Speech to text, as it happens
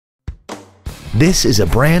This is a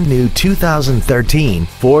brand new 2013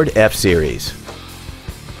 Ford F-Series.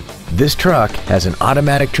 This truck has an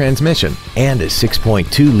automatic transmission and a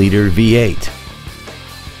 6.2-liter V8.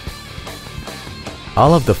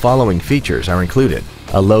 All of the following features are included: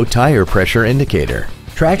 a low tire pressure indicator,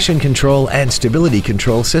 traction control and stability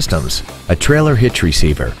control systems, a trailer hitch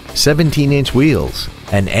receiver, 17-inch wheels,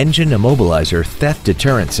 an engine immobilizer theft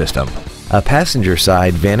deterrent system, a passenger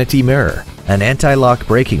side vanity mirror, an anti-lock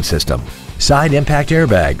braking system, side impact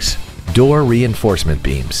airbags, door reinforcement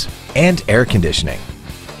beams, and air conditioning.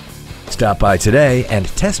 Stop by today and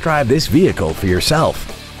test drive this vehicle for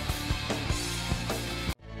yourself.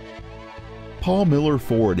 Paul Miller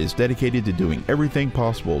Ford is dedicated to doing everything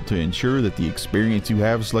possible to ensure that the experience you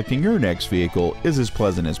have selecting your next vehicle is as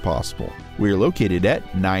pleasant as possible. We are located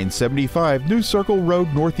at 975 New Circle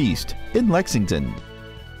Road Northeast in Lexington.